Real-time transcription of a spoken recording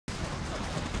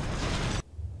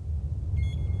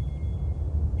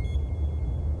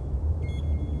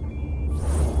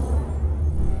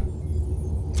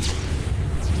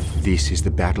This is the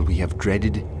battle we have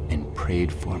dreaded and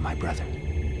prayed for, my brother.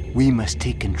 We must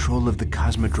take control of the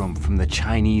cosmodrome from the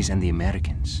Chinese and the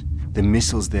Americans. The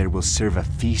missiles there will serve a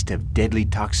feast of deadly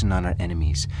toxin on our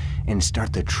enemies and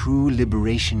start the true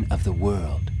liberation of the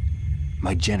world.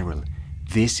 My general,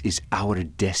 this is our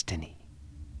destiny.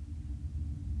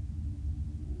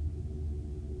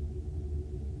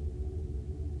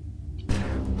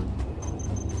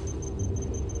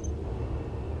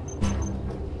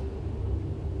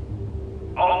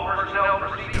 All personnel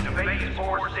proceed to base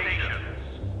 4 stations.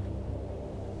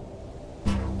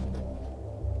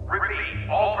 Repeat,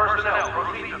 all personnel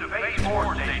proceed to base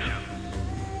 4 stations.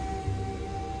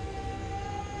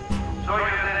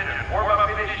 Soyuz engine, warm-up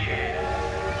initiated.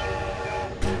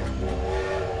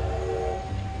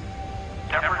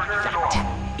 Temperature normal.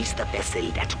 That is the vessel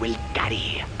that will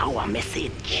carry our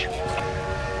message.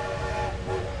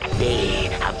 They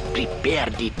have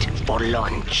prepared it for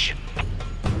launch.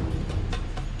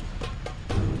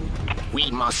 We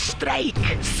must strike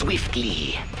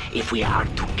swiftly if we are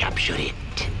to capture it.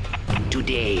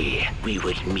 Today, we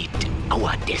will meet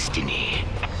our destiny.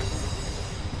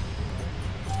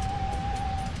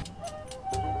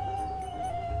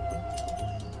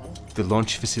 The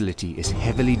launch facility is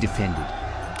heavily defended.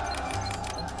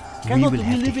 We Cannot will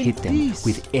have to live in hit them peace?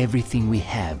 with everything we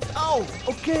have. Oh,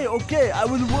 okay, I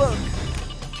will work.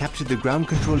 Capture the ground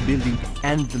control building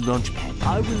and the launch pad.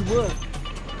 I will work.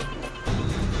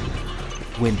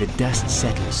 When the dust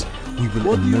settles, we will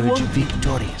What do you emerge want?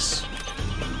 victorious.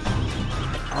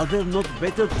 Are there not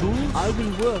better tools? I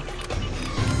will work.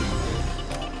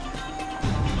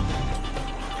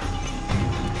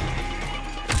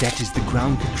 That is the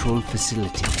ground control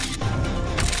facility.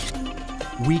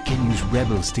 We can use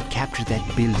rebels to capture that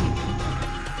building.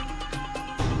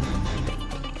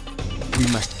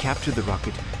 We must capture the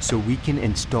rocket so we can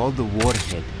install the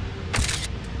warhead.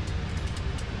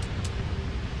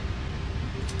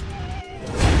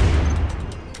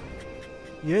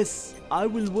 Yes, I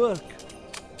will work.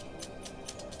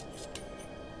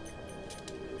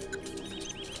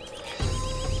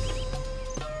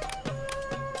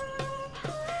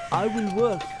 I will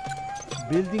work.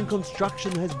 Building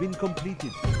construction has been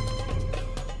completed.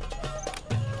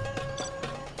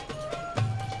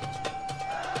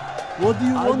 What do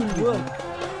you want with me?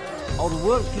 Our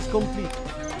work is complete.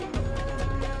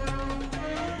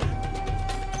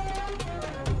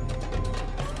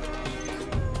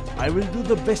 I will do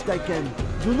the best I can.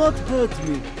 Do not hurt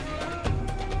me.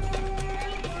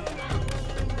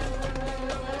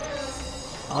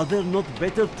 Are there not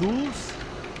better tools?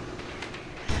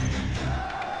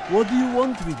 What do you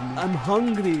want with me? I'm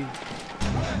hungry.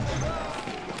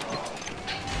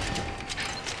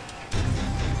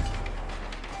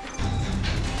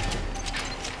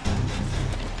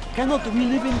 Cannot we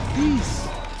live in peace?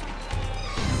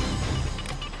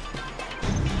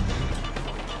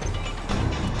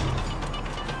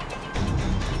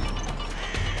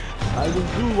 I will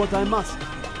do what I must.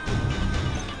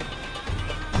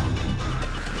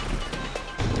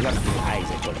 Your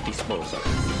eyes at your disposal.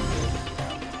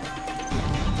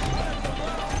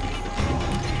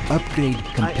 Upgrade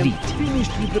I am complete.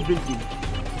 finished with the building.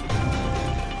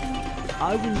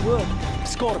 I will work.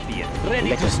 Scorpion, ready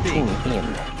Let to us sting. tune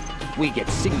in. We get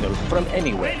signal from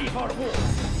anywhere. Ready for war.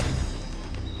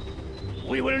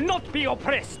 We will not be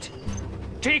oppressed.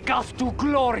 Take us to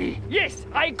glory. Yes,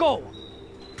 I go.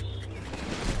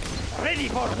 Ready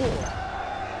for war.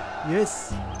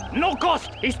 Yes, No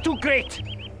cost is too great.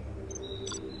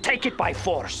 Take it by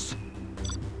force.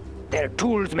 Their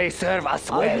tools may serve us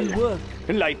I well. will work.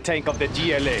 Light tank of the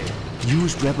GLA.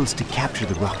 Use rebels to capture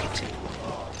the rocket.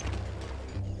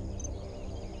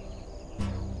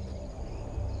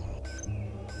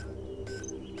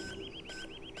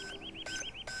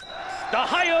 The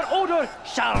higher order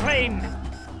shall reign.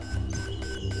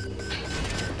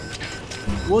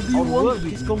 What do you Our want?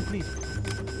 work Is complete.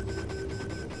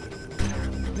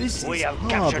 This We is have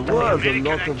hard captured the work, a American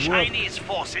lot and of work. Chinese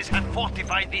forces have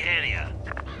fortified the area.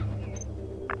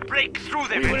 Break through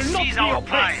them We and will not seize be our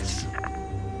oppressed.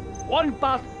 prize. One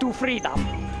path to freedom.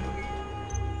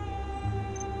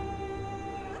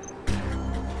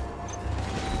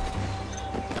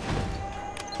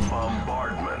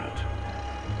 Bombardment.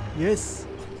 Yes.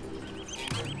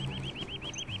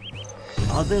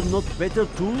 Are there not better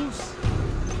tools?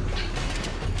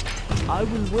 I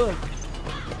will work.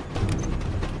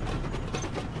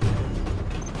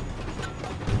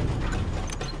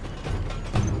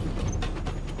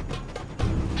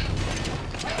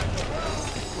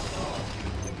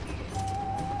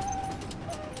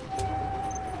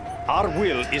 Our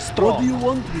will is What strong. do you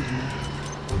want with me?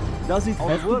 Does it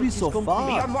have to be so Be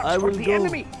far? on watch I for will the go.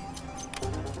 enemy.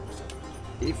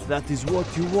 If that is what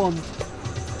you want.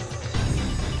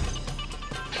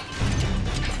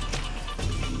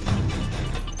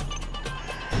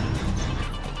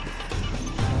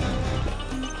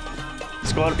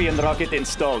 Scorpion rocket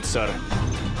installed, sir.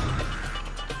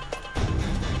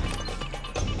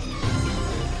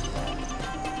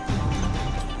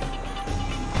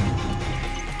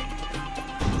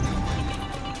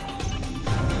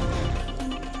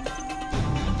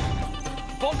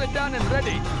 Bolted down and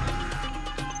ready.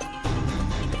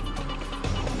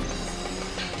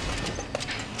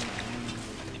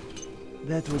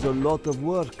 That was a lot of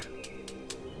work.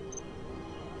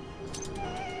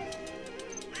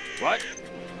 What?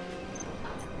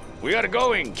 We are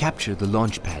going. Capture the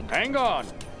launch pad. Hang on.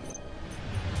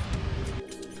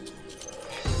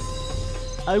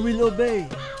 I will obey.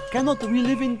 Cannot we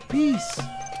live in peace?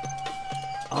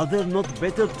 Are there not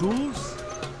better tools?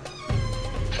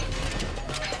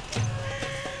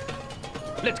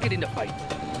 Let's get in the fight.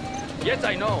 Yes,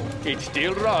 I know. It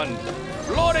still run.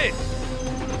 Float it.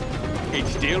 It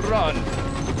still run.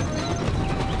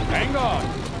 Hang on.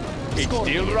 It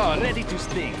still run. Ready to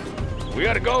sting. We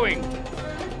are going.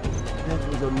 That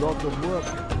was a lot of work.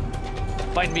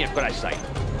 Find me a crash site.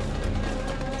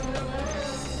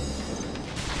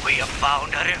 We have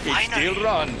found a It refinery. still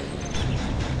run.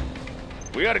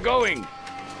 We are going.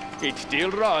 It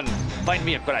still run. Find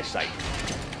me a crash site.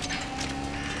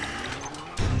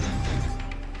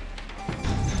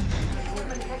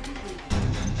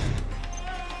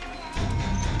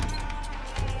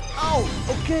 Ow!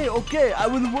 Okay, I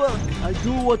will work. I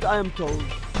do what I am told.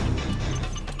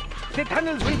 The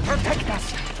tunnels will protect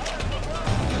us.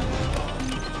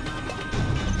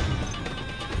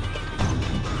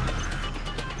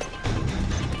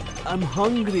 I'm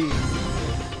hungry.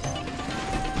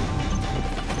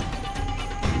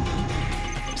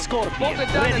 Scorpion, Bolted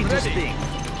down ready and to ready. sting.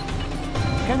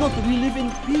 Cannot we live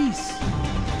in peace?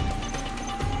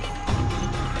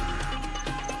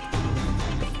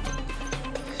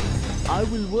 I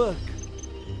will work.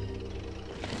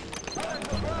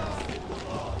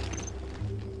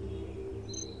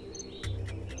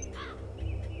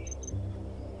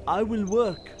 I will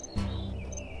work.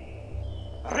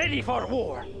 Ready for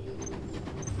war.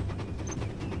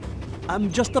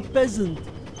 I'm just a peasant.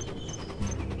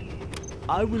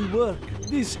 I will work.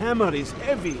 This hammer is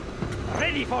heavy.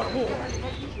 Ready for war.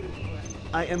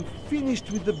 I am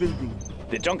finished with the building.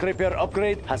 The junk repair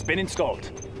upgrade has been installed.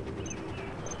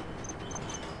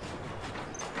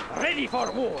 Ready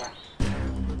for war.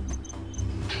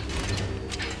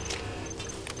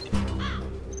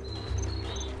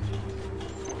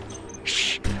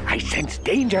 Shh! I sense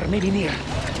danger may be near.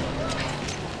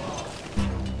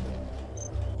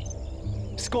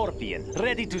 Scorpion,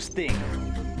 ready to sting.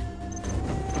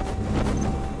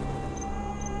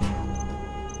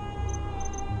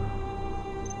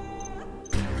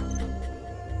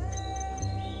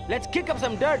 Let's kick up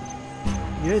some dirt.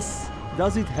 Yes,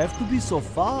 does it have to be so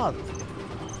far?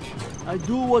 I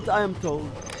do what I am told.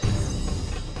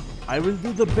 I will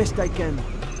do the best I can.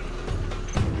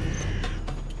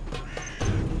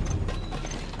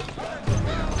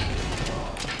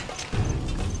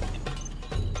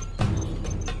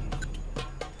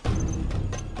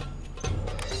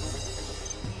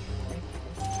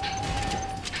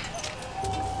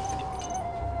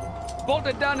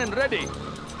 Bolted down and ready.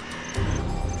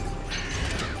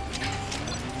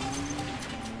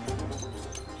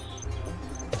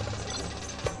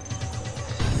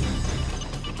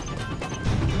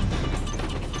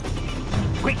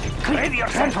 Quick, ready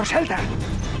yourself for shelter.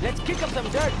 Let's kick up some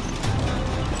dirt.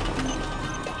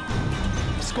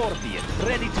 Scorpion,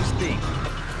 ready to sting.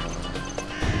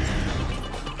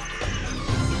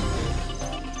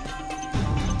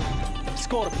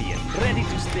 Scorpion, ready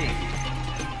to sting.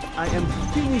 I am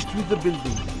finished with the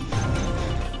building.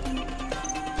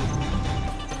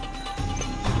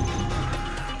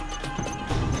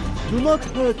 Do not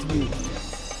hurt me.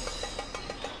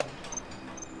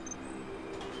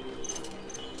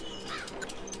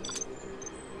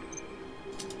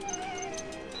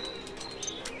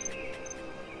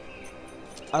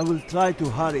 I will try to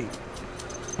hurry.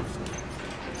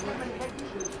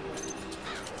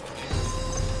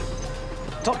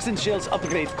 Toxin shells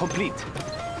upgrade complete.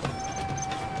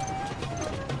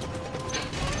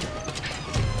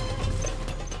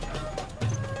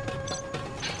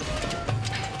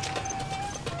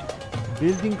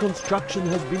 Building construction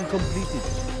has been completed.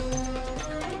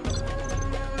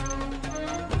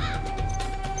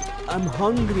 I'm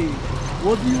hungry.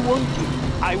 What do you want?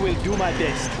 I will do my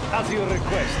best, as you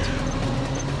request.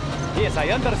 Yes, I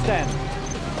understand.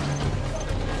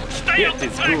 Stay on It the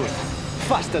is track! good.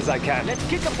 Fast as I can. Let's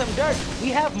kick up some dirt. We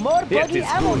have more It buggy is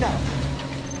ammo good. now.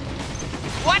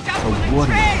 Watch out for A the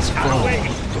warrior train! has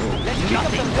fallen. Let's kick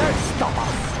up some dirt. Stop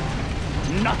us.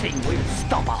 Nothing will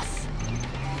stop us.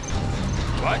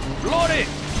 What? Load it!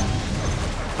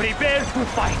 Prepare to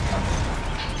fight.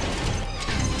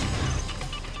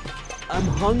 I'm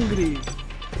hungry.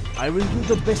 I will do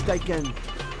the best I can.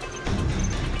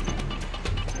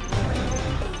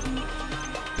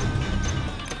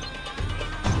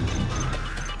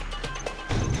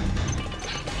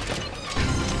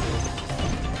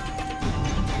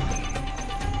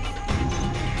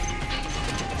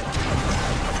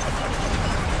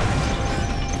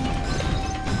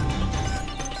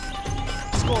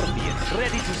 Scorpion,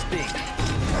 ready to sting.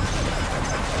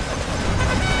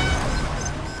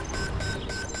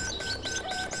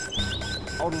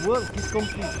 Our work is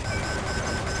complete.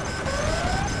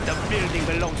 The building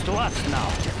belongs to us now.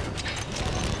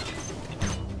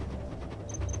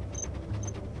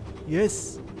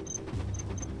 Yes.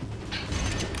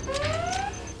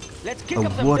 Let's kick A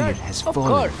up some warrior dirt. has Of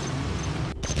fallen. course.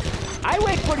 I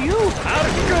wait for you. Our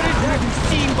courage will be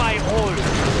seen by all.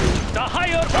 The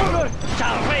higher order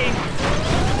shall reign.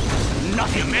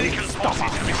 Nothing American will stop forces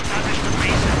us. have established the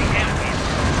base of the enemies.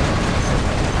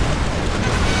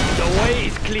 The way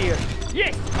is clear.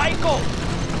 Yes, I go.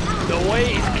 The way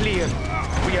is clear.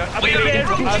 We are We are prepared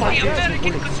to approaching fight. the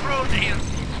American-controlled area.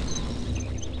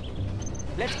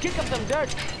 Let's kick up some dirt.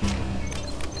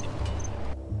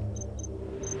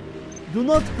 Do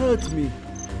not hurt me.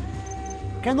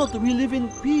 Cannot we live in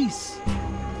peace?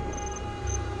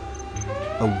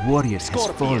 A warrior has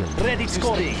Scorpion, fallen. ready to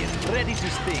sting. Ready to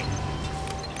sting.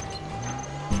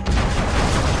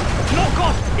 No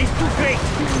cost is too great.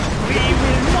 We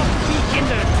will not be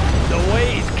hindered. The way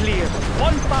is clear.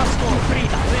 One pass for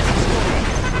freedom. Ready to sting.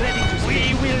 Ready to sting. We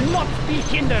will not be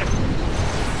hindered.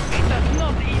 It does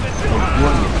not even A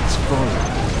warrior has fallen.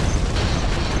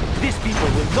 These people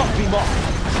will not be mocked.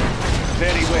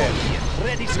 Very well.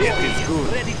 Ready to It is good.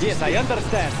 Ready to Yes, I sting.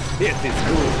 understand. It is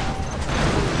good.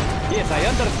 Yes, I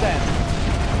understand.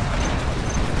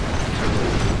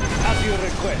 As you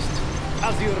request.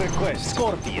 As you request.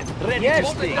 Scorpion, ready Yes,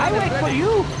 to sting. I wait for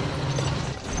you.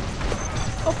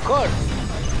 Of course.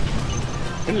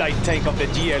 Light tank of the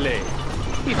GLA.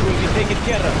 It will be taken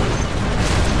care of.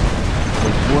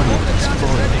 A warrior has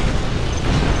fallen.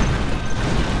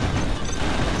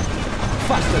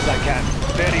 Fast as I can.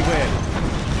 Very well.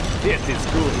 It is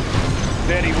good.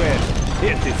 Very well.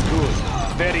 It is good.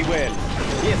 Very well.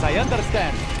 Yes, I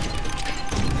understand.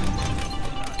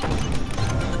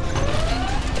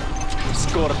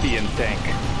 Scorpion tank.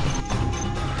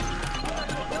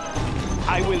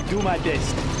 I will do my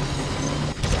best.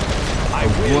 I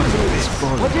will Warrior do has this.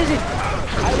 fallen. What is it?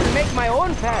 I will make my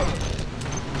own path.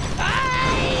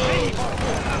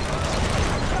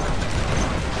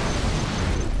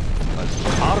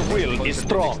 Our will is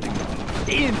strong.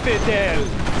 Infidel.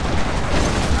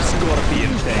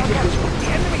 Scorpion tank.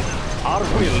 Our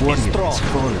will is Warrior strong. has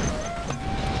fallen.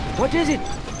 What is it?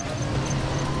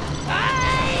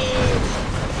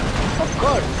 Of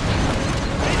course.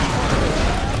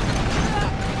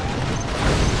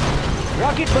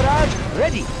 Rocket barrage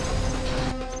ready.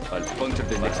 I'll puncture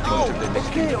the next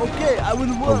Okay, okay, I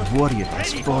will work. A warrior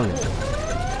has fallen.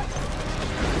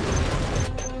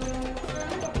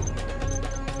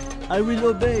 I will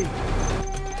obey.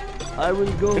 I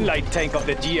will go. Light tank of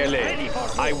the GLA.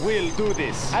 I will do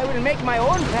this. I will make my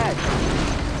own path.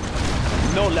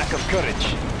 No lack of courage.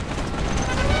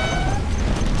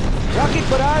 Rocket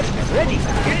barrage ready.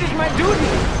 It is my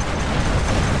duty.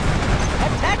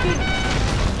 Attacking.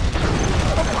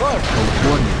 Of course. A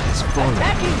warrior has fallen.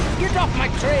 Attacking. Get off my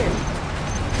trail.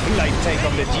 Light tank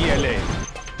of the GLA.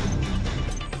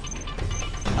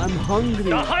 I'm hungry.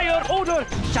 The higher order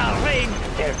shall reign.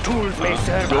 Their tools may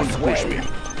serve us well.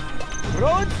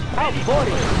 Roads are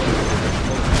boring.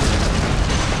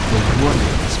 The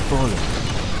warrior has fallen.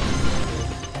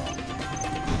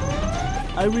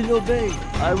 I will obey.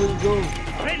 I will go.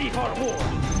 Ready for war.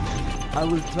 I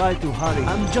will try to hurry.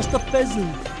 I'm just a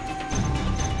peasant.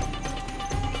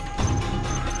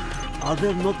 Are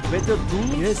there not better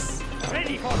tools? Yes.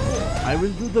 Ready for war. I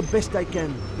will do the best I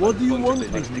can. What do you want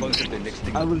with me?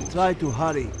 I will try to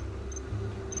hurry.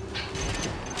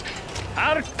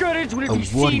 Our courage will A be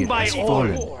warrior seen by has all.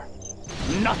 fallen.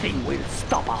 Nothing will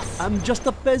stop us. I'm just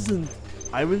a peasant.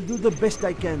 I will do the best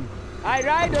I can. I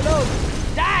ride alone.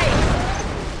 Die!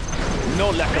 No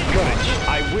lack of courage.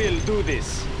 I will do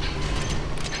this.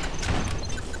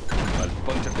 I'll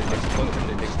puncture the next.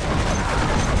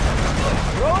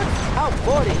 Roads? How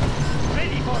boring.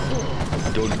 Ready for war.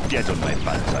 Don't get on my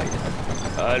bad side.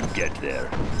 I'll get there.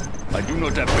 I do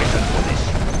not have patience for this.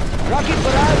 Rocket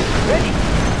barrage, ready.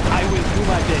 I will do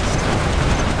my best.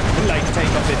 Light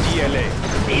tank of the GLA.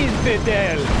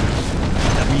 Infidel!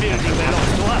 The building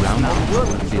belongs to us now.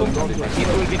 It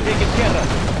will be taken care of.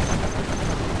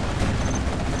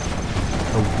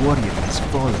 A warrior has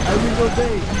fallen. I will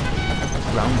obey.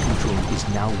 Ground control is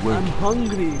now I'm working.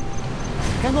 hungry.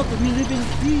 Cannot we live in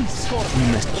peace? We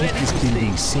must keep this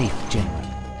building safe, General.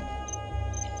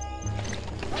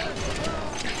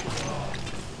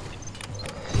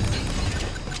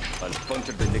 I'll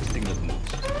puncture the next thing that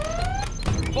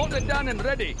moves. Bolt it down and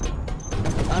ready.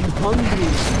 I'm hungry.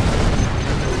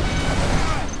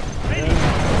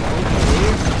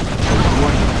 A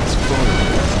warrior has fallen.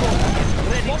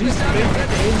 Bolt it down and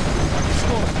ready.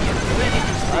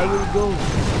 I will go.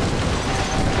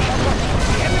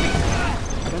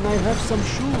 Can I have some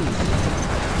shoes?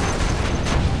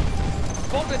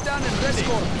 Bolt it down and ready.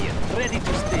 Scorpion, ready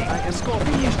to sting.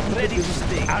 Scorpion, ready to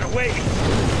sting. Our way!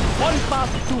 One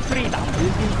path to freedom.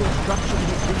 Building construction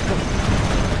has been completed.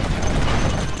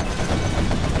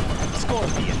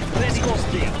 Scorpion, ready to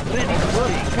sting. Ready to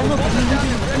sting. Cannot we live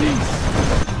in peace?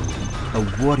 A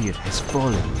warrior has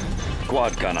fallen.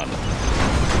 Quad cannon.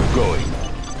 Going.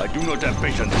 I do not have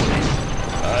patience for this.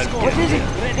 I'll What get is it? there.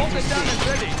 Ready Bolt to it down sting. and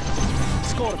ready.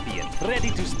 Scorpion, ready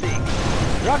to sting.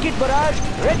 Rocket barrage,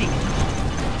 ready.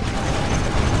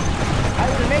 I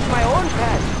will make my own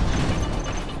path.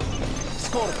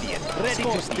 Scorpion, ready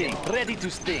to sting. Ready to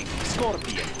sting.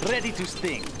 Scorpion, ready to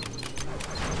sting.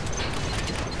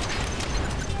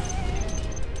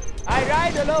 I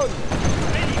ride alone.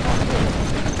 Ready for war.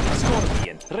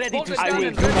 Scorpion, ready Bolt to it sting. I down will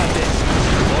and do my ready. best.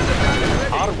 Bolt it down and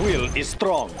ready. Our will is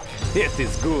strong. It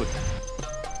is good.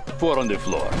 Four on the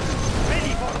floor.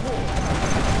 Ready for war.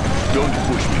 Don't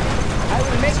push me. I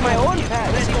will make my own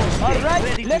path. All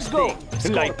right, let's go.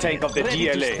 Light tank of the Ready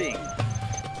to GLA. sting.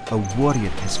 A warrior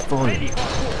has fallen.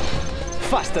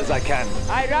 Fast as I can.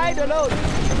 I ride alone.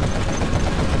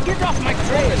 Get off my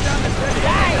trail. Bolt it down and ready.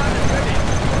 Die. Bolt it down and ready.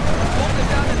 Bolt it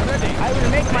down and ready. I will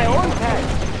make my own path.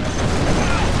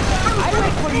 I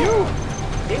wait for you.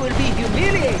 They will be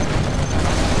humiliated.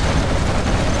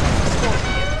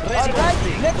 All right,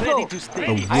 let's go.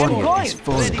 A I am warrior going. has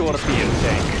fallen. Scorpion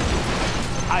tank.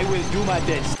 I will do my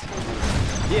best.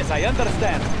 Yes, I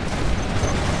understand.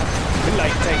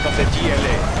 Light tank of the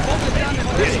GLA. Bolt it down and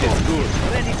It ready. is good.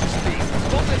 Ready to speak.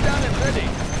 Bolt it down and ready.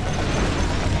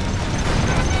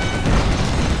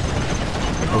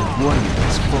 A warrior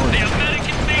has fallen.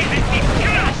 American base is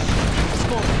crushed!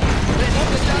 Bolt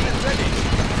it down and ready.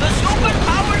 The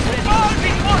superpowers fall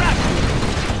before us!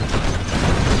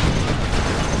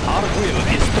 Our will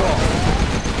is strong.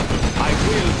 I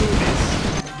will do this.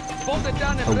 Bolt it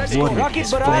down and A ready. warrior Rocket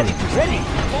has barrage, fallen. ready.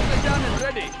 Bolt it down and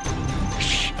ready.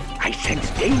 Shh! I sense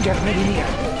danger very near.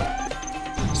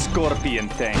 Scorpion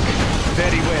tank.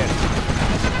 Very well.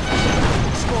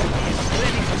 Scorpion,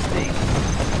 ready to sting.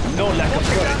 No lack of Bolt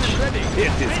it down courage. and ready.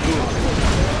 It is good.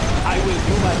 I will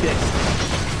do my best.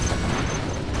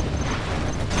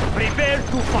 Prepare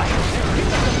to fight.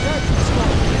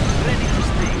 Scorpion, ready to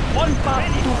sting. One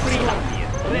path to freedom.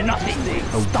 Nothing.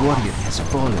 A warrior has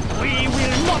fallen. We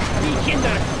will not be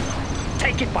hindered.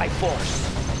 Take it by force.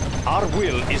 Our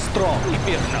will is strong. Bolt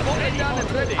it down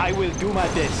and ready. I will do my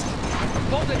best.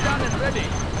 Bolt it down and ready.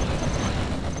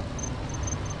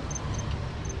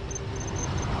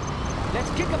 Let's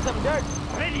kick up some dirt.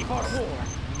 Ready for war.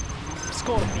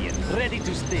 Scorpion, ready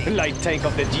to sting. Light tank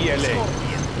of the GLA.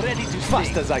 Scorpion, ready to sting.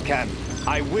 Fast as I can.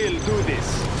 I will do this.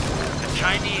 The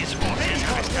Chinese forces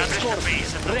have established a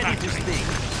base at the Ready to factory. sting.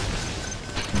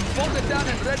 Bolt it down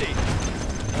and ready.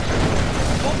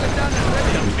 Bolt it down and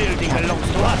ready. The building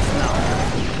belongs to us now.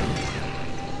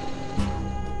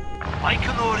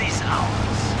 Baikonu is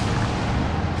ours.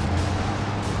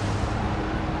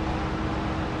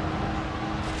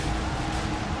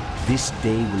 This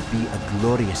day will be a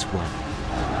glorious one.